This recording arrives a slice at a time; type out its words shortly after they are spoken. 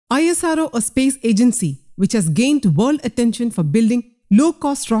ISRO, a space agency which has gained world attention for building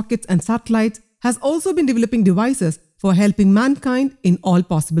low-cost rockets and satellites, has also been developing devices for helping mankind in all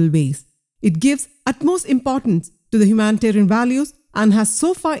possible ways. It gives utmost importance to the humanitarian values and has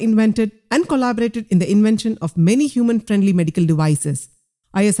so far invented and collaborated in the invention of many human-friendly medical devices.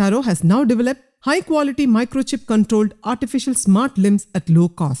 ISRO has now developed high-quality microchip-controlled artificial smart limbs at low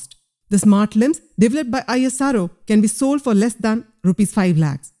cost. The smart limbs developed by ISRO can be sold for less than Rs 5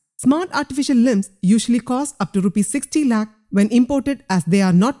 lakhs. Smart artificial limbs usually cost up to Rs 60 lakh when imported, as they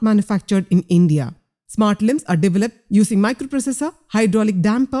are not manufactured in India. Smart limbs are developed using microprocessor, hydraulic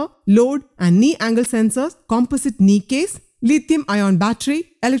damper, load and knee angle sensors, composite knee case, lithium-ion battery,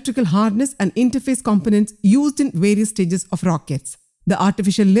 electrical harness and interface components used in various stages of rockets. The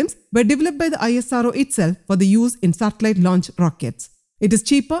artificial limbs were developed by the ISRO itself for the use in satellite launch rockets. It is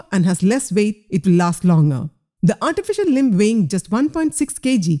cheaper and has less weight. It will last longer. The artificial limb weighing just 1.6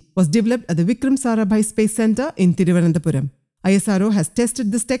 kg was developed at the Vikram Sarabhai Space Center in Thiruvananthapuram. ISRO has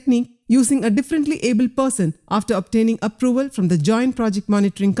tested this technique using a differently abled person after obtaining approval from the Joint Project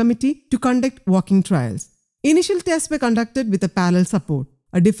Monitoring Committee to conduct walking trials. Initial tests were conducted with a parallel support.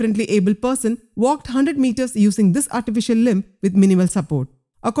 A differently abled person walked 100 meters using this artificial limb with minimal support.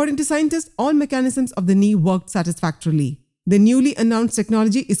 According to scientists, all mechanisms of the knee worked satisfactorily. The newly announced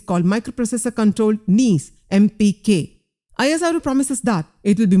technology is called microprocessor-controlled knees, MPK. ISRO promises that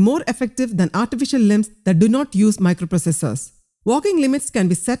it will be more effective than artificial limbs that do not use microprocessors. Walking limits can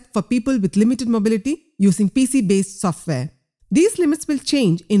be set for people with limited mobility using PC-based software. These limits will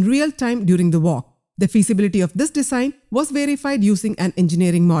change in real time during the walk. The feasibility of this design was verified using an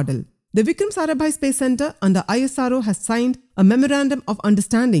engineering model. The Vikram Sarabhai Space Center under ISRO has signed a Memorandum of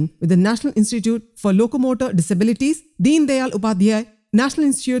Understanding with the National Institute for Locomotor Disabilities, Deen Dayal Upadhyay, National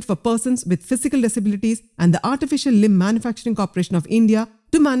Institute for Persons with Physical Disabilities and the Artificial Limb Manufacturing Corporation of India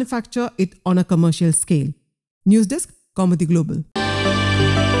to manufacture it on a commercial scale. News Desk, Kaumudy Global.